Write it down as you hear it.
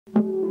Bring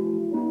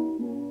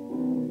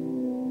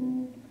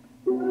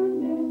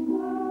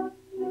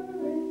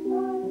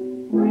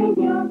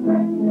your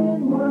friends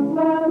in one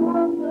by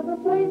one to the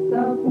place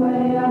of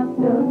way up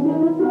till to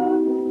the door.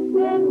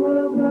 Then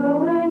we'll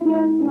go and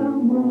get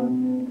some more.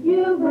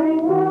 You bring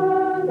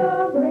one,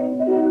 I'll bring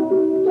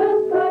two,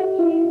 just like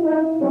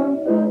Jesus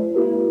wants us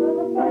to. To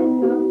the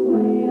place of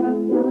way up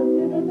till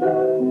to the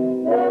door.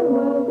 Then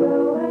we'll go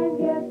and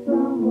get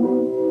some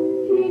more.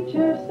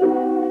 Teacher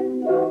says,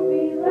 don't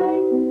be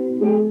late.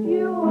 If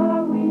you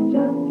are, we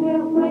just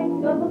can't wait.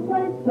 To the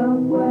place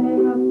of way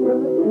up till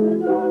to the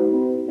door.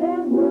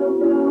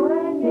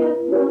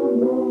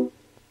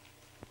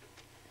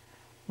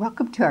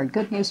 Welcome to our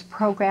Good News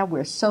program.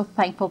 We're so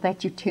thankful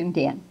that you tuned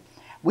in.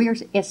 We're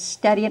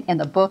studying in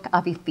the book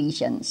of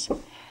Ephesians.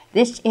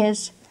 This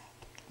is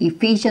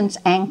Ephesians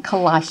and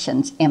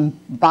Colossians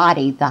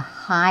embody the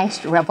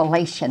highest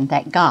revelation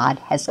that God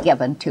has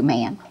given to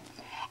man.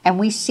 And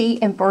we see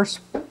in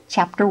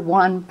chapter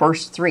 1,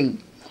 verse 3,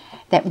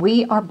 that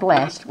we are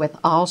blessed with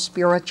all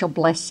spiritual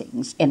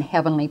blessings in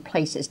heavenly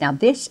places. Now,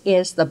 this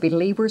is the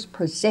believer's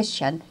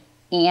position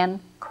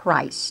in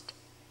Christ.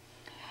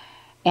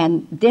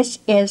 And this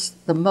is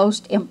the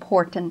most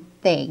important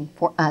thing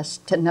for us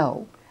to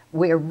know.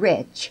 We're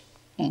rich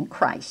in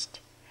Christ.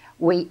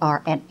 We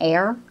are an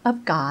heir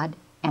of God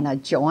and a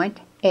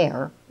joint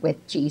heir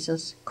with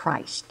Jesus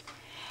Christ.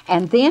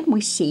 And then we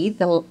see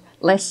the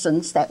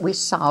lessons that we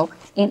saw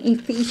in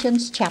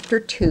Ephesians chapter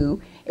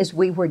 2 is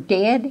we were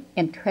dead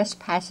in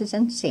trespasses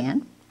and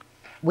sin.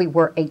 We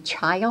were a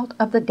child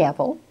of the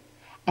devil.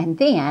 And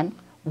then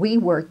we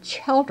were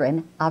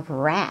children of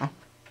wrath.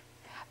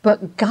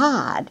 But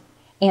God,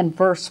 in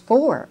verse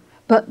 4,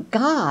 but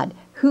God,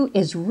 who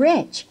is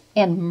rich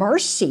in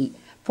mercy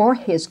for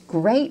his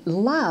great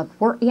love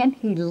wherein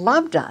he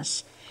loved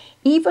us,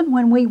 even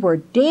when we were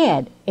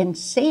dead in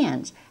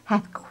sins,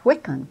 hath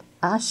quickened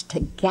us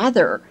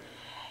together.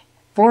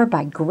 For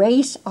by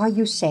grace are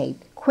you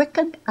saved,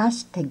 quickened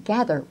us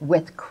together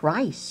with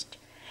Christ.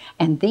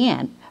 And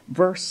then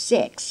verse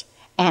 6,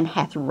 and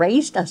hath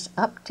raised us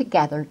up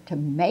together to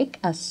make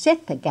us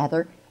sit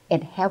together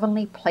in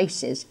heavenly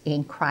places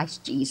in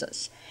Christ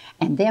Jesus.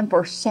 And then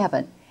verse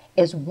 7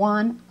 is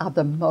one of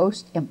the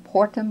most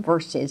important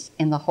verses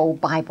in the whole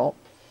Bible,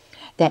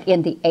 that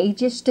in the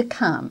ages to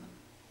come,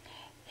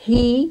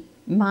 he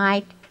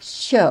might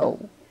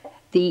show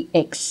the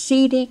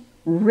exceeding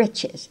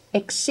riches.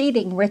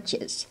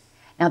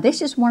 Now,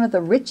 this is one of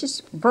the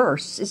richest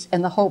verses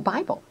in the whole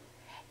Bible.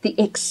 The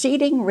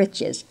exceeding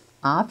riches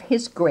of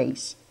his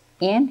grace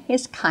in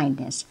his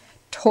kindness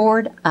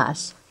toward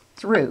us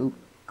through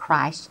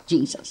Christ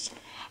Jesus.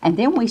 And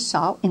then we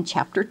saw in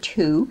chapter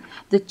 2,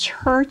 the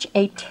church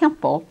a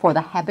temple for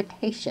the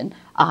habitation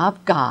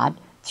of God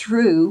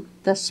through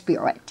the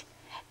Spirit.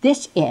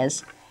 This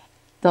is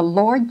the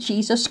Lord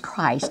Jesus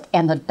Christ,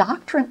 and the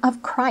doctrine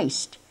of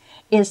Christ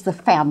is the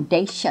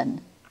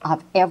foundation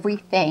of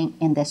everything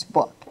in this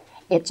book.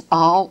 It's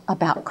all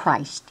about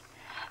Christ.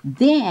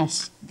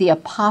 This the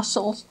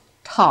apostles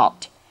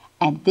taught,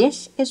 and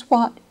this is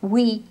what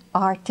we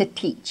are to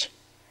teach.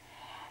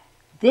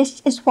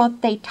 This is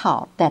what they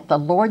taught, that the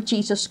Lord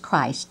Jesus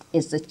Christ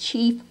is the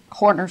chief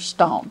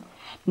cornerstone.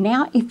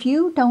 Now, if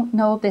you don't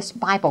know this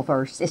Bible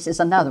verse, this is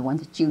another one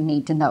that you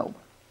need to know.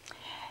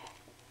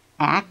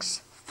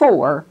 Acts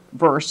 4,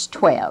 verse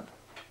 12.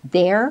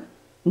 There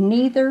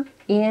neither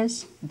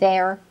is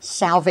there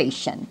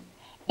salvation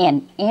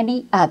in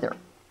any other,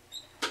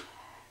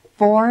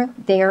 for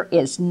there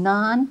is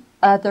none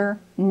other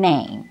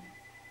name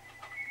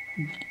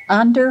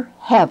under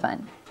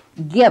heaven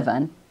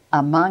given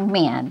among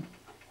men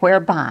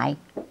whereby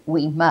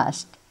we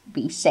must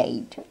be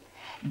saved.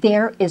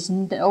 There is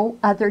no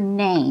other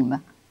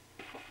name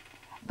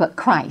but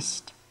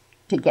Christ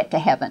to get to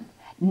heaven.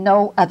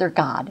 No other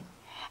God.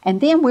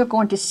 And then we're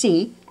going to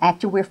see,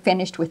 after we're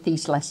finished with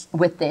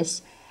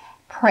this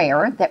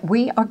prayer, that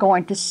we are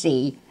going to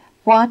see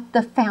what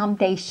the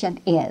foundation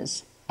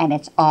is, and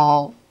it's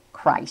all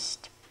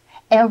Christ.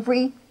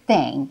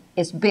 Everything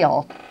is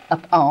built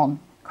upon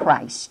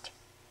Christ.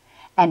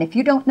 And if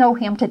you don't know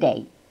him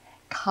today,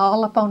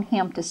 call upon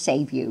him to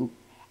save you,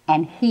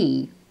 and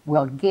he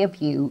will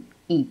give you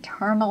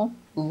eternal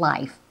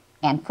life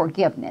and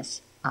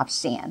forgiveness of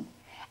sin.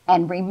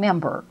 And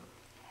remember,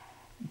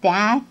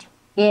 that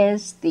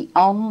is the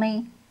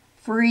only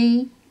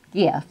free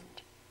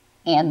gift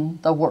in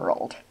the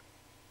world.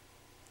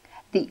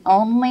 The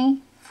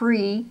only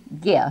free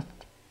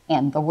gift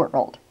in the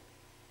world.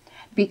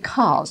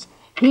 Because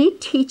he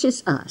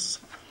teaches us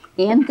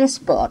in this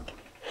book,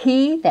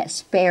 he that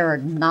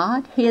spared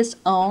not his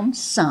own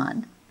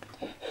son,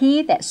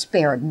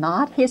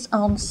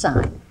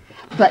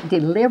 but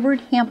delivered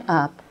him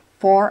up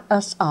for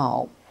us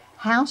all,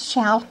 how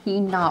shall he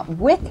not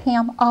with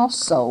him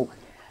also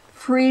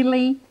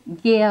freely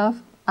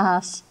give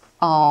us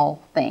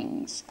all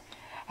things?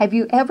 Have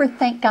you ever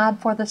thanked God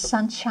for the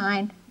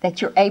sunshine,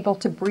 that you're able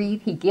to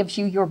breathe? He gives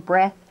you your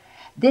breath.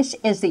 This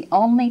is the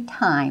only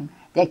time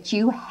that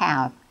you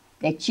have,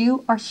 that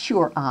you are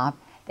sure of,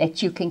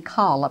 that you can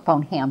call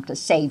upon Him to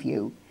save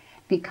you,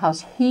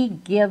 because He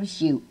gives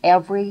you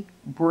every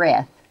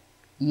breath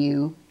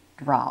you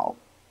draw.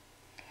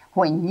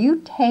 When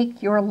you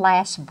take your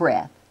last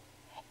breath,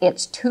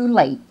 it's too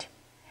late.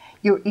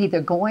 You're either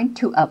going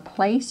to a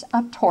place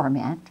of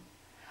torment,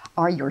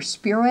 or your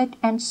spirit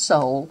and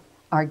soul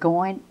are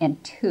going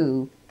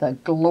into the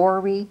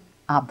glory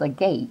of the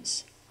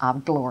gates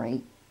of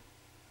glory.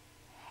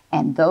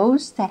 And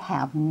those that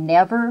have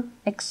never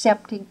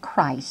accepted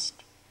Christ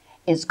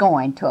is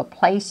going to a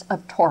place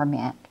of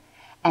torment,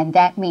 and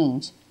that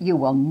means you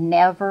will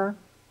never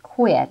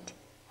quit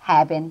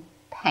having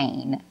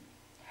pain.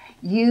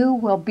 You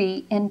will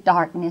be in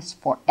darkness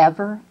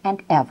forever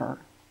and ever,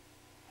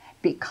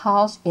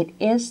 because it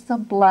is the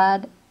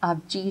blood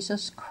of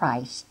Jesus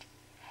Christ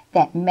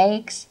that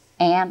makes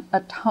an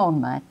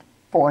atonement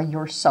for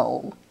your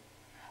soul.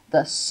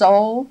 The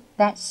soul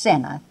that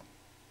sinneth,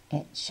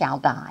 it shall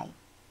die.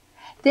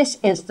 This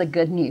is the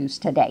good news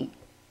today.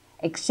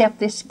 Accept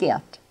this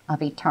gift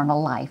of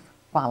eternal life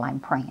while I'm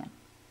praying.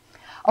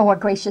 Oh, our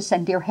gracious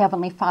and dear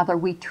Heavenly Father,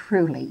 we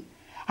truly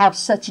have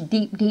such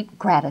deep, deep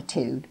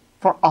gratitude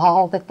for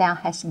all that Thou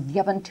hast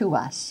given to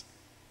us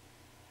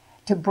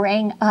to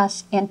bring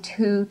us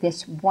into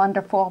this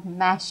wonderful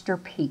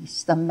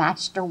masterpiece, the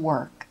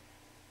masterwork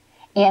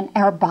in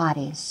our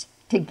bodies,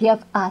 to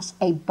give us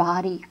a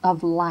body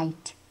of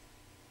light.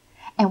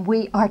 And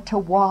we are to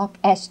walk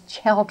as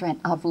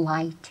children of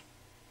light.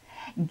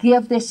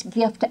 Give this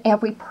gift to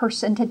every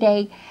person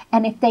today,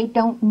 and if they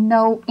don't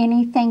know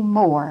anything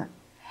more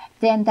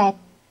than that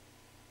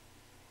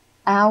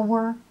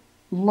our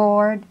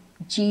Lord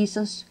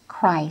Jesus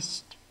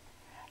Christ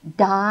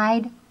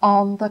died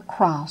on the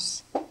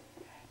cross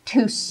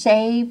to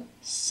save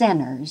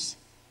sinners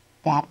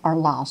that are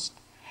lost.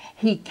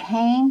 He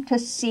came to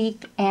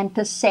seek and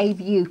to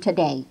save you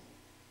today.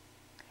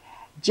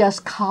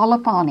 Just call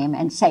upon Him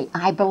and say,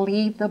 I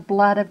believe the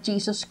blood of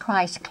Jesus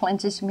Christ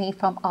cleanses me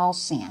from all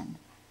sin.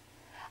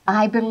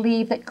 I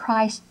believe that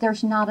Christ,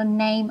 there's not a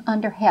name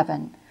under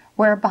heaven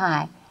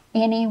whereby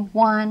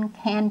anyone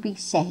can be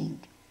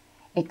saved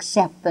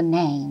except the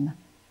name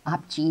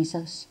of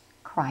Jesus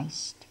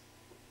Christ.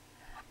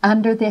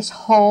 Under this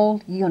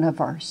whole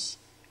universe,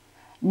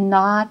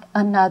 not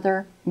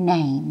another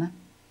name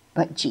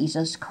but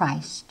Jesus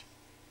Christ.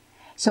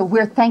 So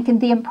we're thanking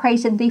Thee and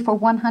praising Thee for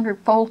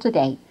 100-fold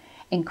today.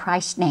 In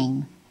Christ's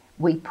name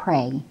we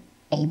pray.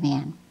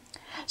 Amen.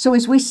 So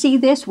as we see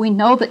this, we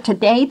know that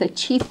today the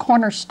chief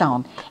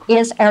cornerstone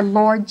is our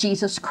Lord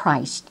Jesus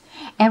Christ.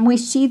 And we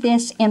see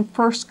this in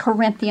 1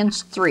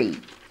 Corinthians 3.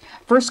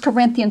 1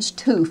 Corinthians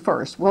 2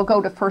 first. We'll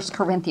go to 1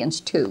 Corinthians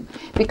 2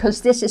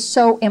 because this is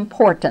so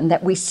important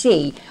that we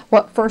see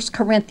what 1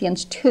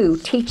 Corinthians 2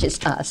 teaches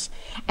us.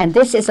 And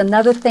this is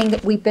another thing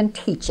that we've been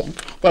teaching,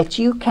 that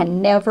you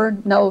can never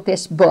know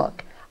this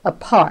book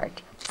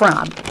apart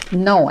from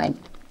knowing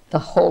the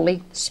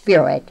Holy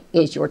Spirit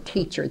is your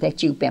teacher,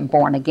 that you've been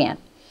born again.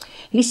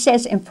 He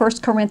says in 1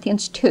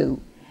 Corinthians 2,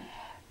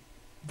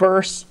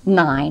 verse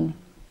 9,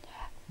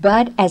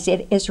 But as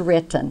it is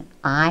written,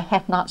 eye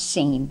hath not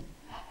seen,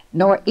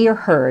 nor ear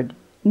heard,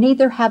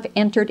 neither have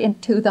entered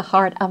into the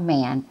heart of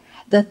man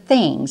the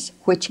things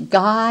which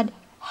God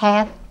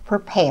hath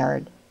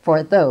prepared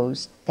for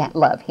those that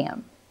love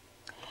Him.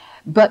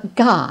 But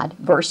God,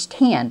 verse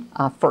 10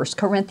 of 1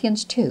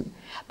 Corinthians 2,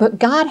 but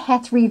God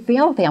hath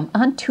revealed them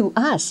unto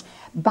us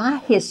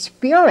by His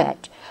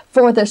Spirit,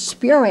 for the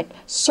Spirit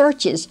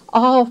searches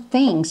all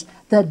things,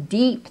 the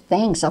deep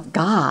things of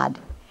God.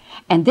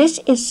 And this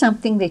is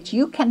something that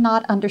you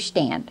cannot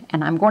understand,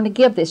 and I'm going to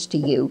give this to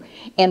you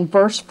in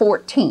verse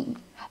 14.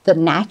 The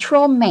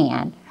natural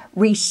man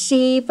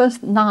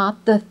receiveth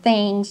not the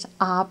things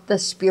of the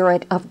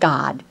Spirit of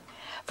God,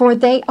 for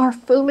they are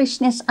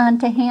foolishness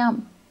unto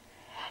him.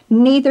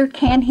 Neither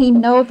can he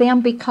know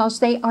them because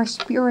they are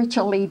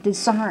spiritually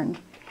discerned.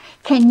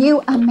 Can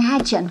you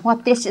imagine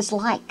what this is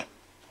like?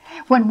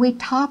 When we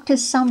talk to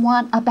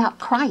someone about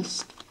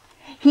Christ,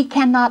 he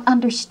cannot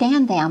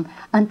understand them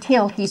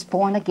until he's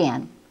born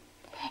again.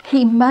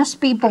 He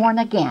must be born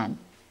again.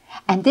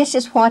 And this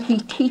is what he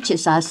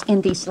teaches us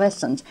in these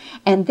lessons.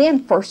 And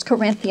then 1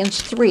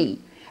 Corinthians 3.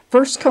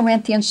 1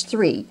 Corinthians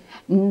 3,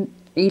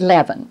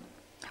 11.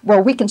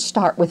 Well, we can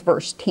start with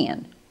verse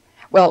 10.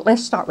 Well,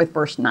 let's start with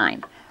verse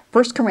 9.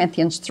 1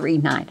 Corinthians 3,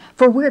 9.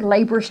 For we're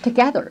laborers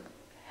together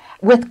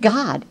with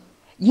God.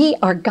 Ye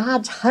are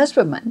God's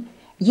husbandmen.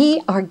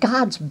 Ye are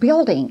God's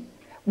building.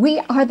 We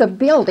are the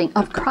building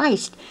of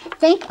Christ.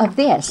 Think of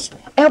this.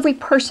 Every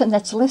person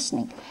that's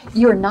listening,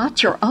 you're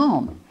not your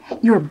own.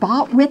 You're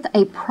bought with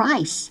a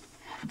price.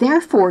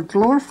 Therefore,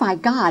 glorify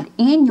God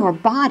in your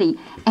body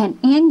and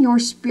in your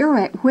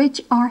spirit,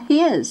 which are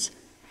His.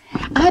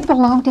 I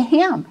belong to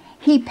Him.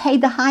 He paid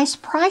the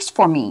highest price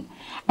for me.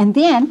 And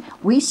then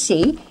we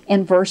see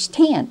in verse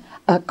 10,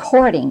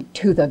 according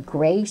to the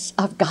grace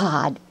of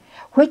God,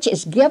 which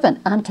is given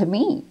unto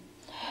me,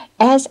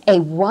 as a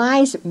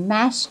wise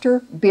master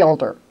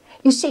builder.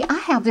 You see, I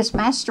have this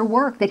master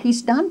work that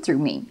He's done through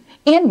me,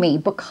 in me,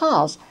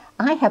 because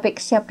I have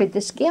accepted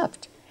this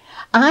gift.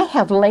 I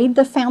have laid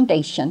the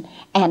foundation,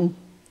 and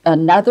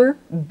another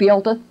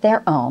buildeth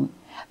thereon.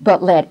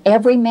 But let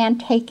every man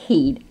take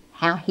heed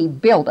how he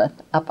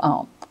buildeth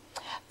upon.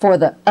 For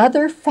the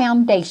other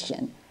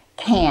foundation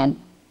can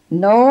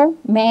no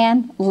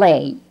man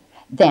lay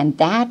than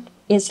that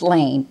is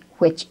laid,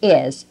 which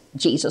is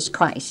Jesus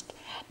Christ.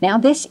 Now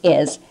this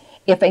is,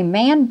 if a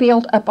man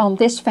build upon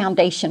this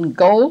foundation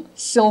gold,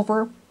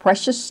 silver,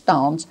 precious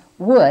stones,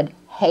 wood,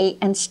 hay,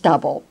 and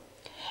stubble,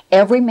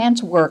 every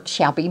man's work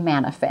shall be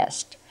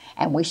manifest.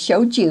 And we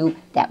showed you,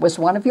 that was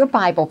one of your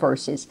Bible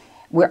verses.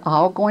 We're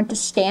all going to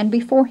stand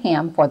before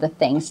Him for the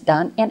things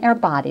done in our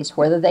bodies,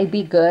 whether they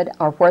be good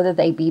or whether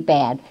they be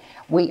bad.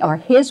 We are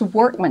His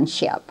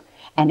workmanship,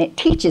 and it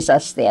teaches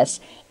us this.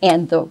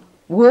 In the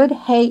wood,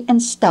 hay,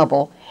 and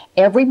stubble,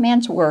 every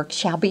man's work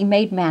shall be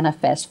made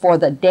manifest, for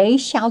the day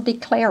shall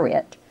declare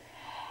it,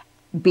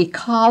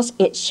 because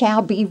it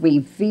shall be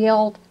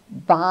revealed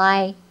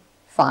by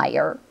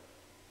fire.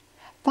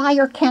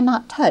 Fire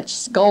cannot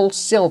touch gold,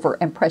 silver,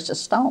 and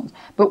precious stones,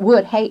 but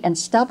wood, hay, and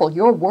stubble,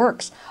 your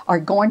works are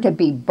going to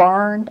be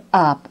burned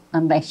up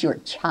unless you're a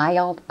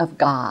child of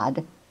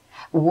God.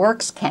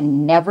 Works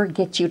can never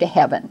get you to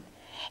heaven.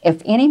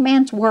 If any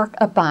man's work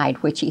abide,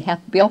 which he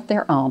hath built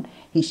thereon,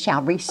 he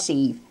shall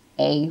receive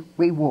a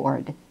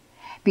reward.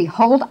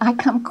 Behold, I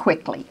come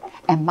quickly,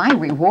 and my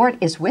reward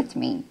is with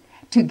me,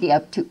 to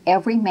give to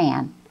every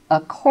man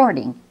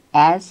according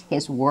as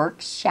his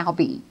works shall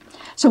be.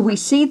 So we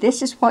see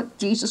this is what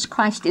Jesus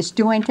Christ is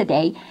doing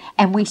today,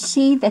 and we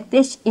see that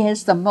this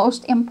is the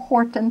most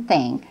important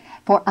thing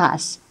for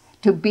us,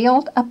 to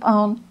build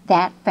upon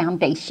that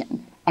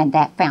foundation, and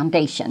that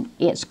foundation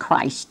is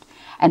Christ.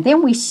 And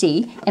then we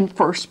see in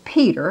 1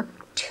 Peter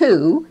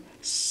 2,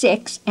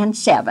 6 and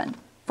 7.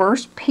 1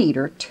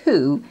 Peter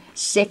 2,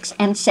 6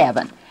 and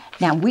 7.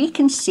 Now we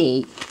can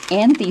see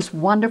in these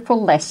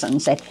wonderful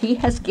lessons that He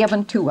has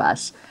given to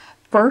us,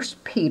 1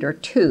 Peter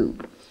 2,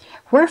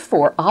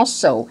 wherefore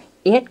also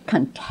it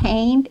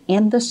contained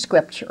in the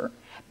Scripture,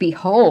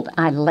 behold,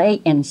 I lay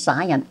in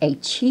Zion a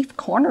chief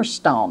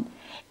cornerstone,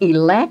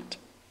 elect,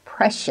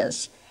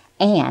 precious,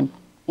 and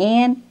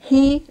in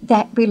he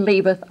that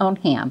believeth on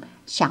Him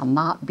shall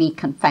not be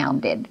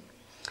confounded.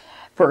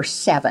 Verse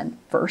 7,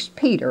 1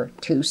 Peter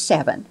 2,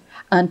 7.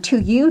 Unto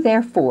you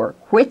therefore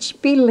which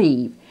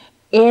believe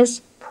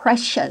is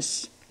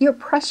precious. You're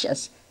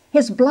precious.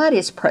 His blood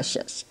is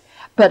precious.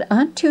 But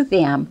unto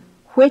them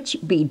which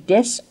be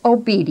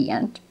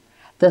disobedient,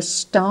 the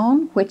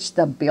stone which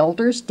the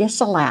builders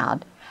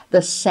disallowed,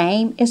 the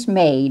same is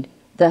made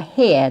the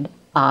head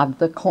of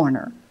the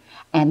corner.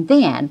 And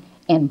then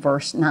in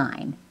verse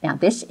 9, now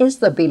this is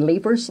the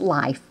believer's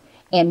life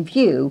in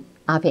view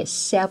of his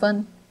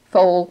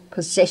sevenfold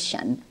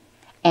position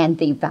and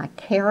the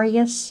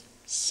vicarious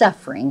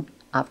suffering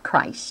of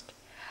Christ.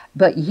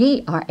 But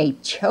ye are a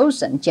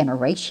chosen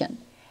generation,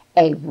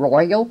 a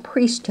royal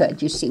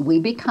priesthood. You see, we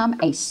become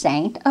a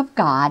saint of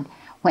God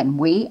when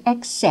we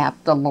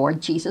accept the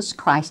Lord Jesus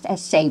Christ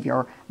as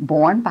Savior,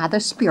 born by the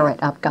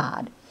Spirit of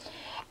God.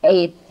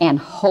 An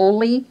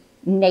holy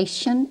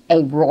nation,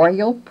 a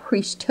royal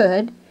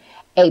priesthood,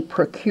 a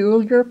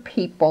peculiar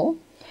people,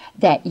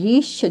 that ye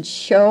should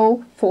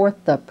show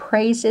forth the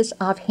praises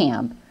of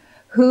Him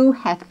who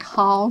hath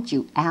called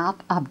you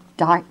out of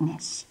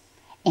darkness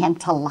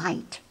into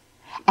light,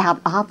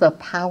 out of the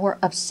power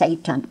of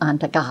Satan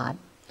unto God,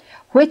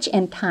 which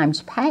in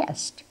times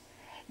past,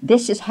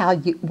 this is how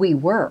we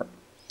were,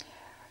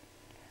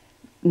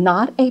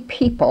 not a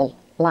people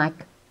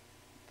like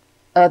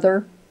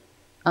other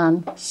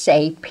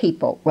unsaved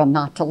people, well,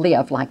 not to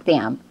live like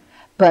them,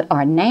 but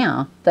are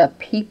now the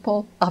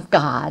people of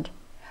God,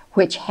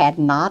 which had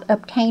not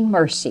obtained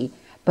mercy,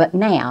 but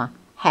now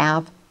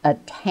have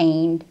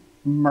attained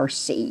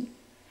mercy.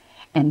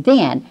 And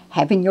then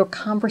having your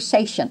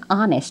conversation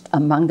honest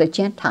among the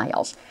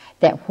Gentiles,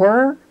 that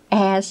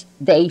whereas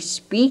they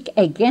speak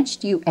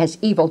against you as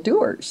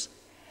evildoers,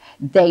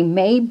 they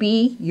may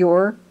be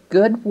your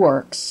good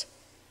works,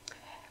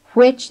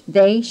 which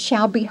they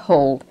shall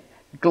behold,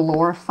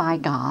 glorify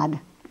God.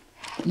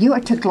 You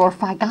are to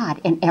glorify God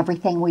in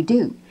everything we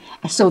do.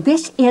 So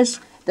this is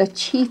the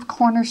chief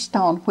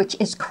cornerstone, which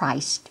is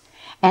Christ.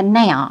 And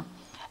now,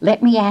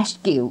 let me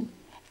ask you,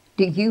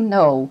 do you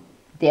know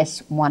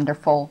this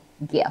wonderful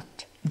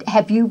gift?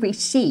 Have you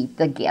received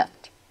the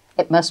gift?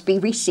 It must be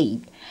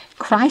received.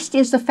 Christ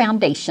is the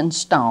foundation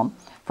stone.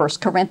 1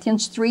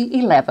 Corinthians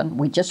 3:11,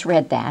 we just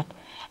read that.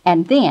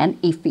 And then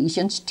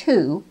Ephesians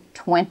 2,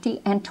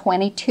 20 and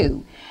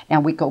 22. Now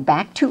we go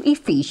back to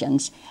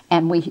Ephesians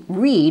and we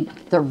read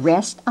the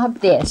rest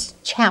of this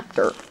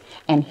chapter.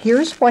 And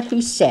here's what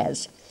he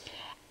says.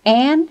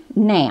 And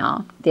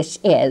now, this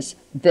is,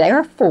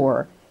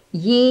 therefore,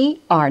 ye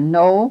are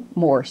no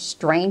more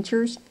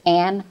strangers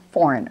and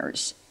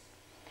foreigners,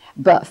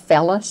 but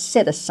fellow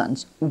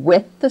citizens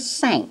with the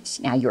saints.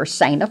 Now you're a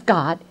saint of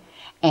God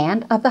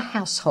and of the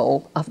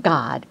household of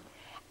God,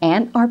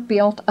 and are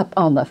built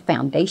upon the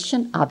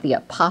foundation of the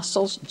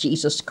apostles,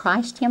 Jesus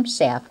Christ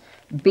Himself,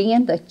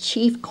 being the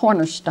chief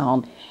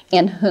cornerstone,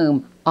 in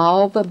whom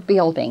all the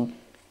building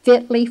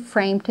fitly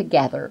framed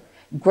together,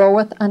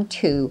 groweth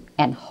unto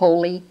an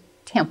holy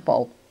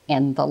temple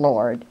in the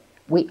Lord.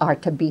 We are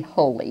to be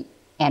holy,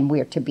 and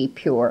we are to be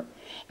pure.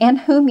 In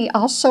whom ye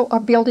also are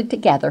builded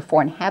together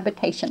for an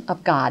habitation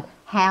of God.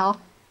 How?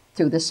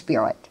 Through the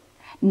Spirit.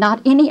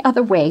 Not any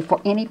other way for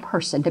any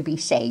person to be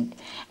saved.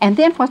 And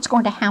then what's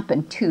going to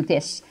happen to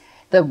this?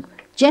 The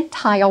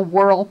Gentile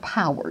world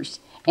powers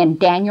in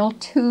Daniel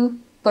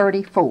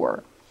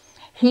 2:34.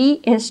 He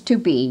is to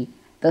be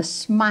the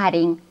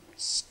smiting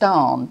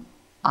stone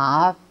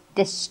of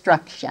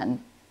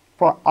destruction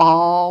for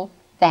all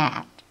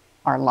that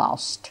are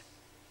lost.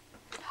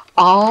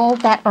 All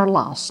that are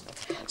lost.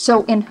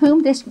 So in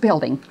whom this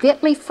building,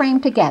 fitly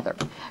framed together,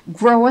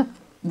 groweth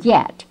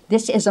yet,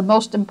 this is a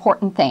most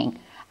important thing,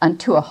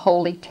 unto a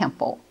holy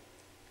temple.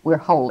 We're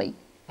holy,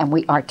 and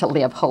we are to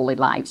live holy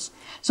lives.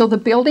 So the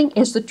building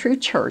is the true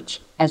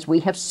church, as we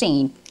have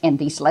seen in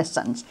these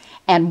lessons.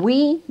 And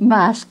we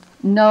must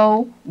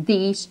know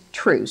these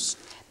truths,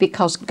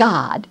 because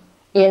God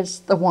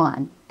is the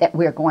one that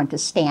we're going to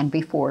stand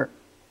before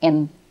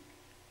when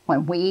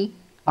we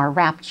are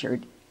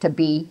raptured to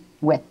be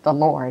with the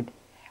Lord.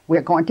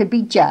 We're going to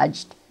be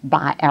judged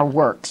by our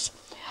works.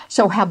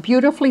 So how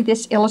beautifully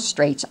this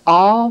illustrates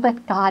all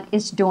that God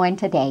is doing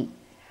today,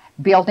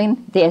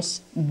 building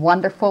this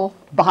wonderful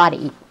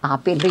body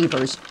of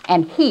believers,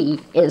 and He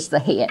is the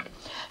head.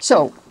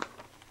 So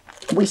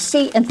we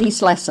see in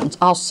these lessons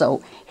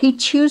also, He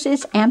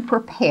chooses and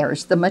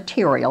prepares the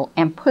material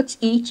and puts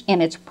each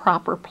in its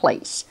proper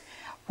place.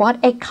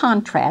 What a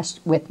contrast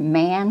with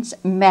man's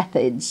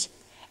methods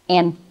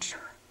in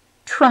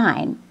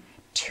trying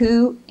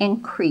to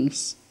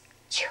increase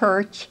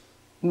church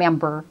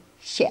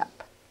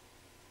membership.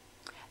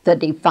 The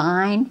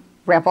divine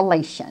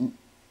revelation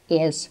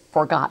is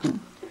forgotten.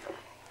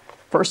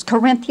 1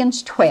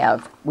 Corinthians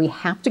 12, we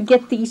have to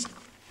get these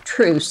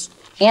truths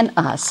in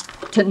us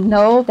to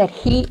know that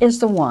He is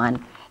the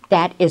one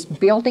that is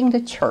building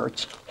the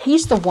church.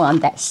 He's the one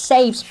that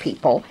saves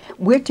people.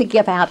 We're to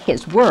give out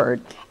His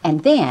word,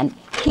 and then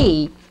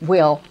He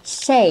will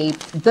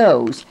save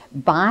those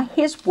by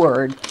His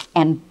word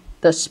and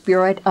the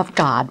Spirit of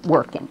God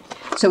working.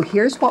 So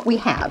here's what we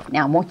have.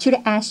 Now I want you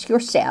to ask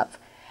yourself,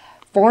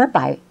 for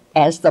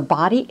as the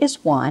body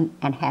is one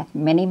and hath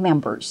many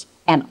members,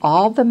 and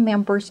all the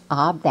members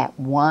of that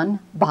one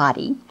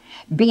body,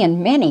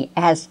 being many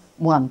as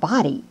one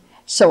body,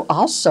 so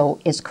also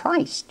is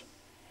Christ.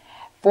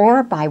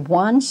 For by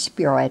one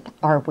Spirit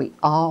are we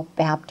all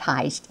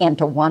baptized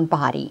into one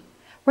body,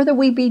 whether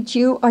we be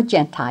Jew or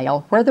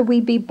Gentile, whether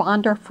we be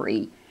bond or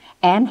free,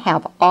 and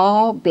have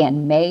all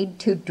been made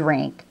to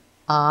drink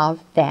of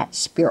that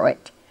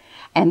Spirit.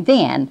 And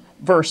then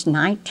verse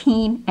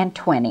 19 and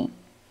 20.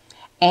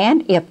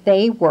 And if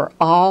they were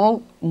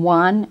all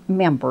one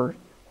member,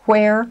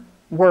 where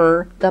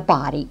were the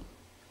body?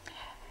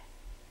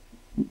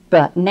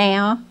 But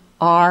now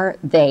are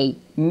they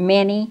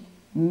many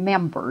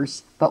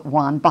members, but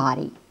one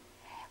body.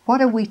 What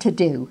are we to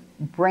do?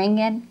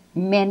 Bringing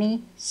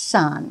many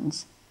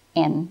sons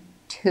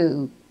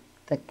into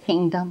the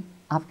kingdom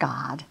of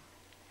God.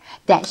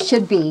 That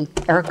should be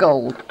our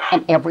goal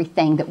in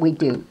everything that we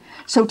do.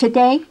 So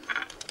today,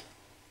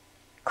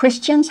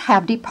 Christians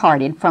have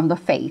departed from the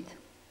faith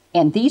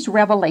in these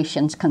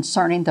revelations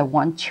concerning the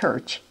one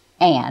church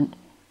and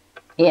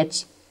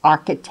its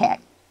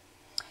architect.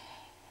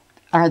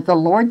 The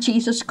Lord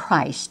Jesus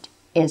Christ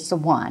is the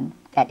one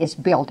that is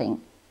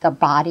building the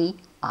body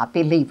of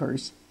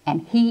believers,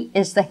 and He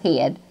is the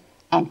head,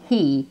 and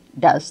He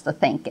does the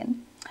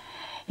thinking.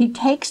 He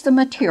takes the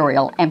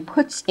material and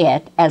puts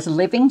it as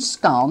living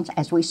stones,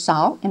 as we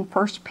saw in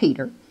 1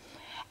 Peter,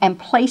 and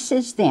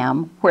places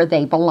them where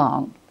they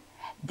belong.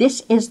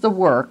 This is the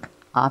work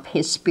of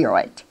His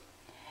Spirit.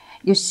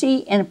 You see,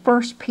 in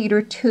 1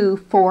 Peter 2,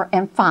 4,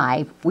 and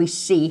 5, we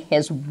see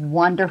His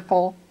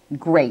wonderful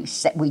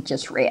grace that we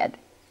just read.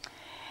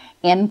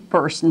 In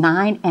verse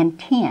 9 and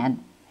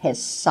 10,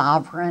 His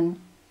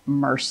sovereign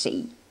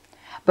mercy.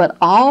 But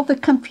all the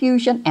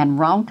confusion and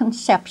wrong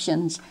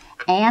conceptions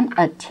and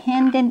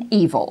attendant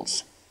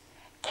evils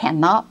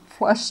cannot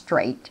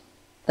frustrate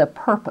the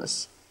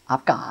purpose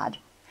of God.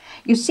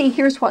 You see,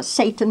 here's what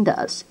Satan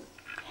does.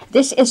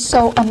 This is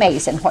so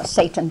amazing what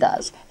Satan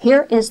does.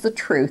 Here is the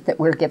truth that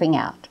we're giving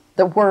out.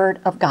 The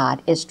Word of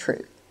God is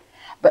truth.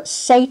 But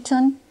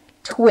Satan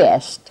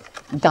twists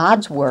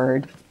God's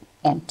Word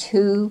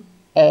into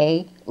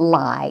a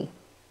lie.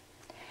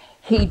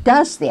 He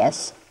does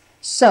this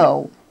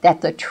so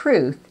that the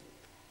truth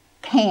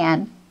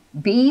can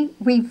be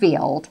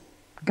revealed.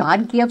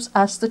 God gives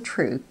us the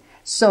truth,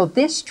 so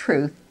this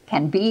truth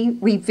can be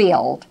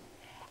revealed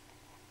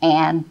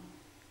and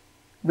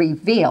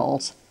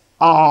reveals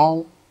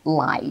all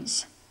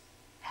lies.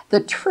 The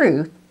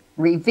truth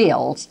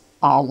reveals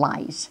all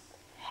lies.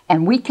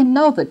 And we can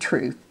know the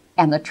truth,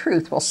 and the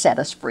truth will set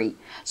us free.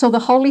 So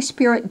the Holy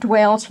Spirit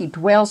dwells. He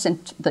dwells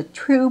in the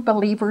true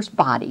believers'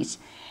 bodies,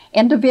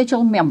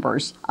 individual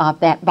members of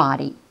that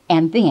body.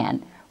 And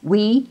then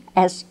we,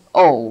 as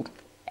old,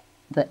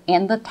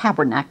 in the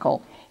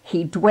tabernacle,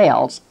 He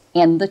dwells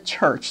in the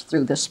church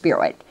through the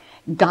Spirit.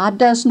 God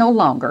does no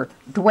longer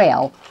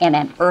dwell in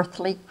an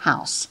earthly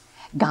house.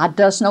 God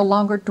does no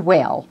longer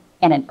dwell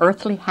in an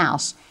earthly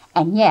house,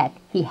 and yet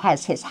he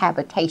has his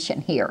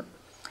habitation here.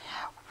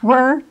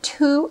 Where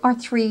 2 or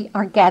 3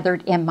 are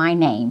gathered in my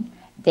name,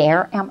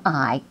 there am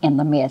I in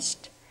the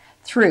midst,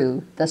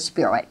 through the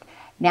Spirit.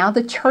 Now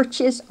the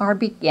churches are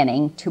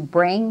beginning to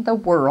bring the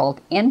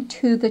world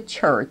into the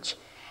church,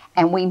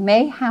 and we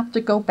may have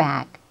to go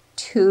back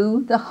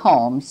to the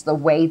homes the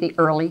way the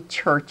early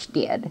church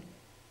did.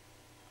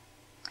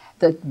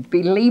 The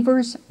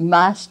believers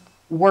must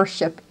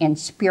worship in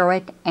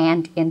spirit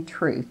and in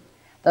truth.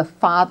 The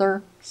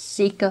Father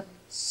seeketh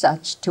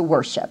such to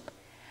worship.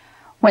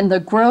 When the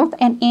growth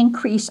and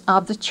increase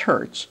of the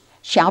church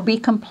shall be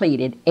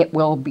completed, it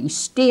will be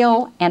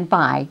still and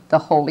by the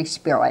Holy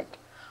Spirit.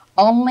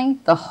 Only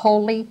the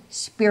Holy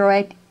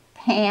Spirit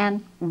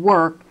can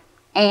work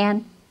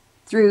and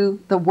through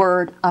the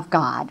Word of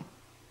God.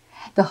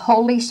 The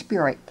Holy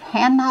Spirit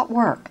cannot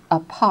work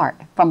apart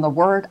from the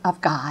Word of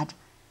God.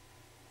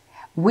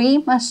 We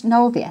must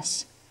know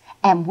this,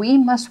 and we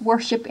must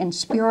worship in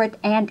spirit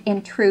and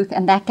in truth,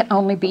 and that can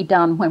only be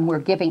done when we're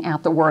giving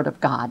out the Word of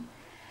God.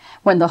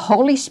 When the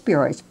Holy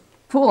Spirit is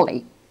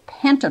fully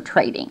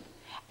penetrating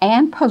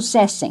and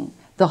possessing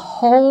the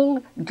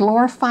whole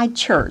glorified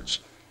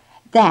church,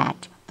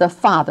 that the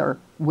Father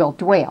will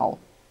dwell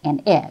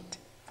in it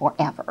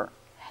forever.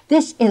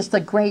 This is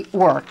the great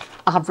work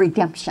of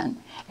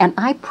redemption. And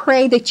I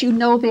pray that you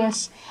know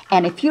this,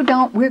 and if you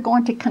don't, we're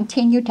going to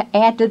continue to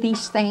add to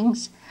these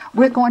things.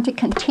 We're going to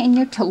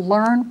continue to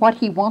learn what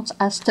he wants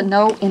us to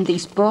know in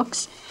these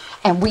books,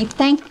 and we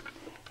thank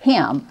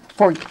him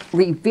for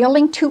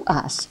revealing to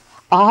us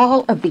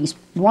all of these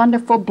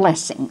wonderful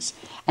blessings.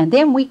 And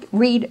then we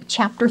read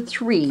chapter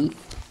 3,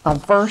 a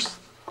verse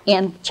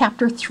in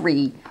chapter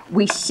 3,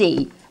 we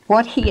see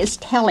what he is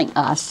telling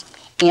us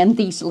in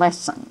these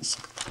lessons.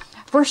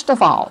 First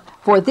of all,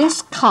 for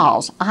this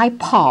cause I,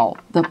 Paul,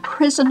 the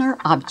prisoner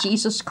of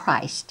Jesus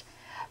Christ,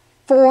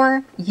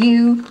 for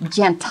you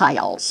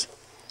Gentiles.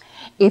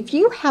 If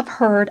you have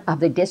heard of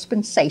the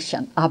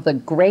dispensation of the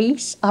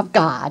grace of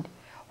God,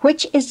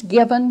 which is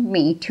given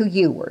me to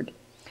youward,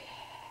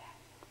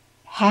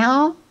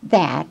 how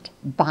that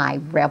by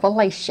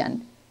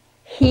revelation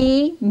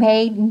he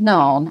made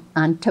known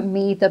unto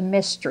me the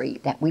mystery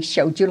that we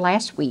showed you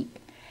last week,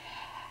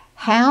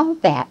 how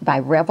that by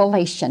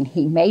revelation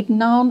he made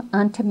known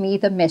unto me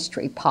the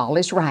mystery, Paul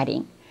is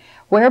writing,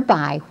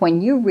 whereby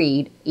when you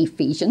read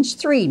Ephesians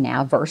 3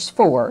 now, verse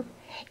 4,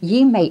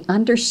 ye may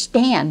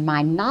understand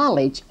my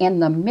knowledge in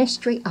the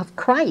mystery of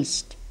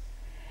Christ,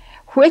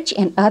 which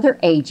in other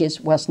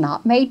ages was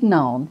not made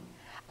known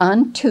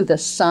unto the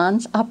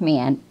sons of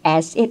men,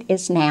 as it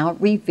is now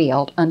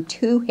revealed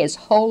unto his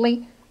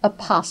holy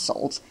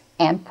apostles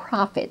and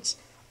prophets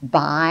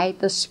by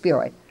the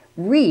Spirit.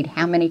 Read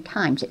how many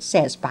times it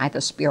says by the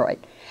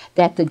Spirit,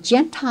 that the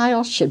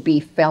Gentiles should be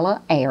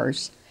fellow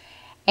heirs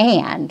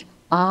and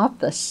of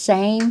the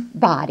same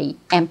body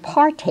and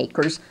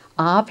partakers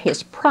of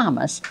his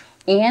promise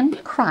in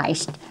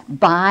Christ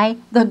by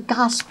the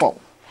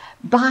gospel.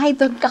 By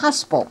the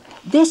gospel.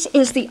 This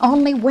is the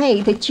only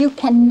way that you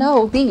can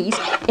know these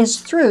is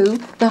through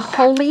the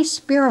Holy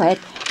Spirit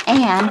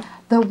and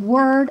the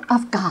Word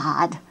of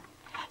God.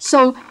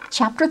 So,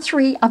 chapter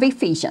 3 of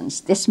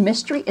Ephesians, this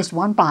mystery is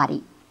one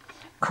body.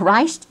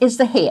 Christ is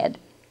the head,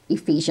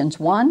 Ephesians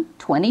 1,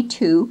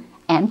 22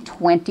 and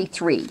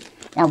 23.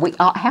 Now, we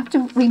all have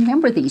to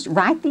remember these.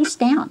 Write these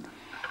down.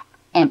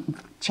 And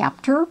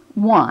chapter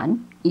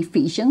 1,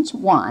 Ephesians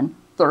 1,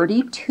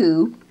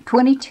 32,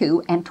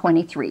 22 and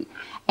 23.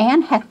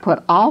 And hath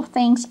put all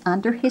things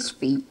under his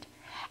feet,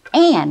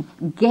 and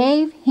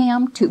gave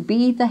him to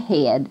be the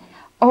head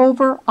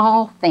over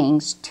all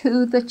things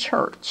to the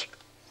church,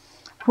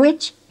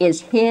 which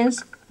is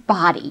his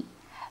body,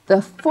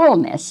 the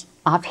fullness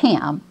of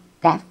him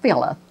that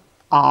filleth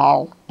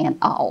all in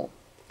all.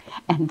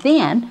 And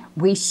then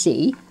we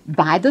see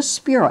by the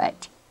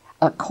Spirit,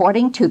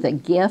 according to the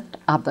gift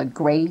of the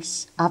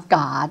grace of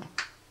God.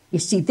 You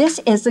see, this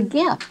is a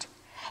gift.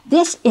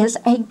 This is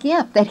a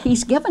gift that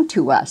he's given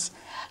to us.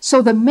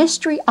 So the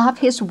mystery of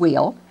his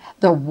will,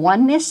 the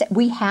oneness that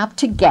we have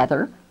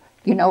together,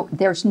 you know,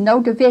 there's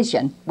no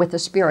division with the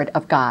Spirit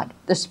of God.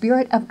 The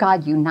Spirit of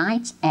God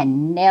unites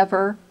and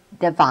never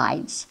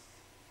divides.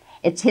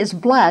 It's his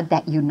blood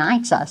that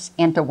unites us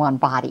into one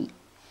body.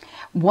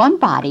 One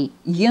body,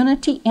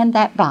 unity in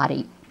that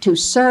body to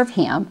serve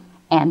him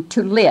and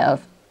to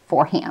live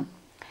for him.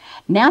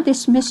 Now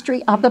this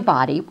mystery of the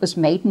body was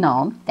made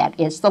known, that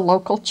is the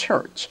local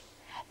church.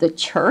 The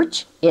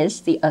church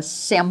is the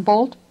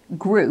assembled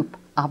group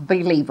of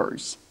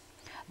believers.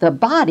 The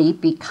body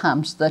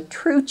becomes the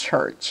true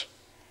church.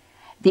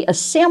 The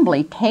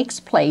assembly takes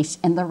place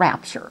in the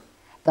rapture.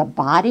 The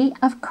body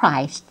of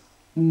Christ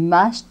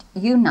must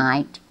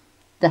unite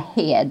the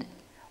head.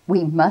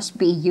 We must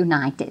be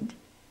united.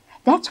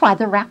 That's why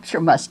the rapture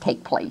must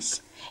take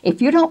place.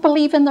 If you don't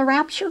believe in the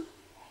rapture,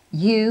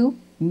 you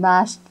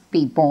must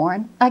be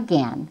born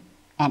again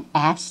and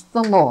ask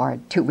the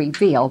Lord to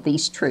reveal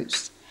these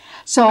truths.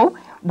 So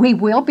we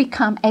will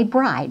become a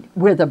bride.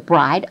 We're the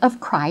bride of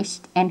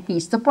Christ, and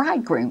He's the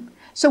bridegroom.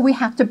 So we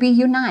have to be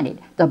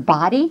united, the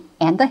body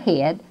and the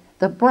head,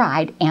 the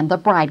bride and the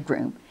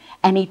bridegroom.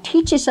 And He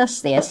teaches us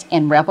this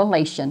in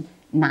Revelation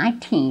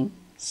 19,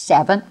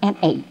 7 and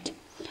 8.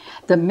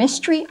 The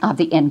mystery of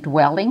the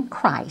indwelling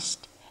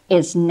Christ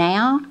is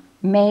now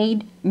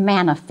made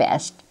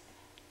manifest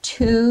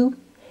to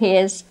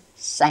His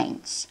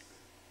saints.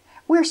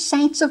 We're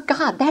saints of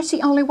God. That's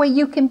the only way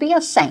you can be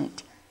a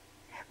saint.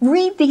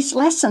 Read these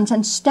lessons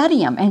and study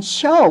them and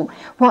show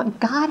what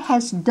God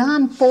has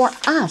done for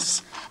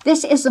us.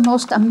 This is the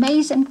most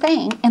amazing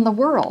thing in the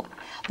world.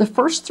 The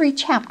first 3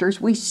 chapters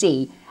we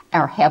see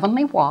our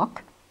heavenly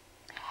walk,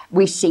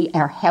 we see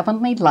our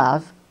heavenly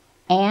love,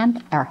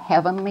 and our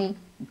heavenly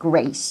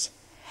grace.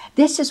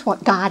 This is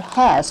what God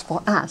has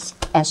for us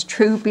as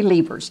true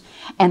believers.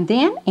 And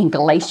then in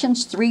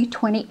Galatians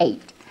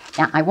 3:28.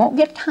 Now, I won't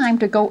get time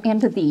to go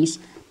into these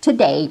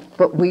today,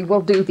 but we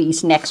will do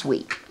these next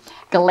week.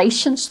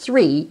 Galatians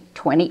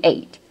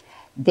 3:28.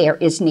 There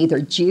is neither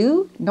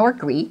Jew nor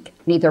Greek,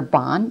 neither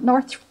bond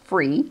nor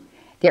free.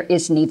 There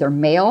is neither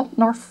male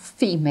nor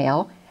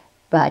female,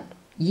 but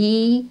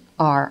ye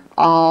are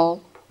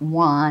all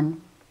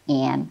one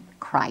in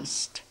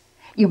Christ.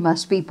 You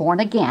must be born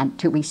again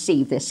to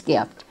receive this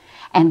gift.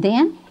 And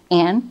then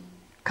in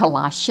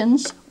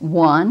Colossians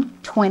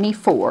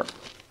 1:24.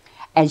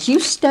 As you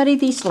study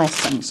these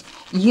lessons,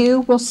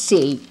 you will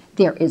see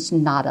there is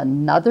not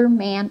another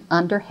man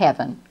under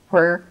heaven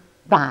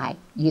whereby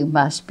you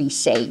must be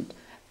saved.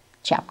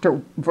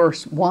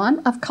 Verse 1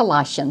 of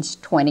Colossians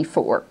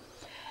 24.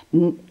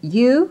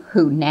 You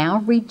who now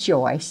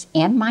rejoice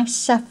in my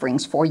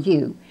sufferings for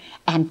you,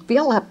 and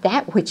fill up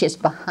that which is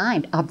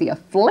behind of the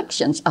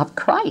afflictions of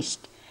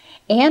Christ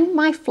in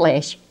my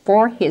flesh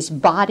for His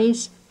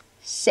body's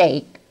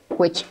sake,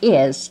 which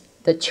is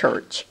the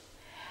church.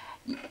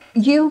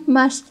 You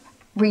must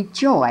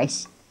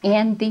rejoice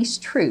in these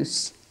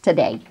truths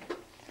today.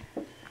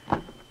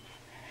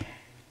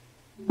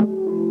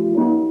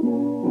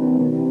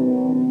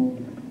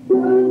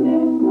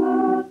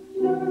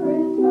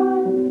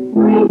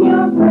 Bring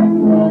your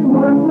friends in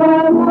one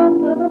by one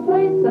to the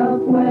place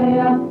of way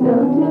up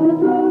till to the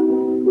door.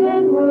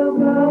 Then we'll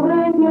go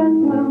and get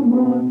some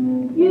more.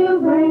 You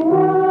bring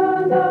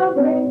one, I'll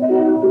bring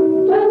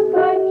two, just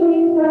like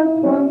Jesus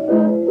wants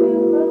us to.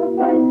 To the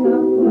place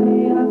of way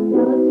up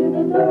till to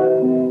the door.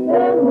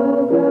 Then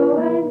we'll go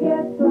and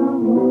get some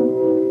more.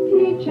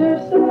 Teacher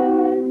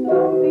said,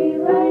 don't be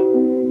late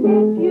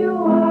if you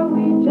want.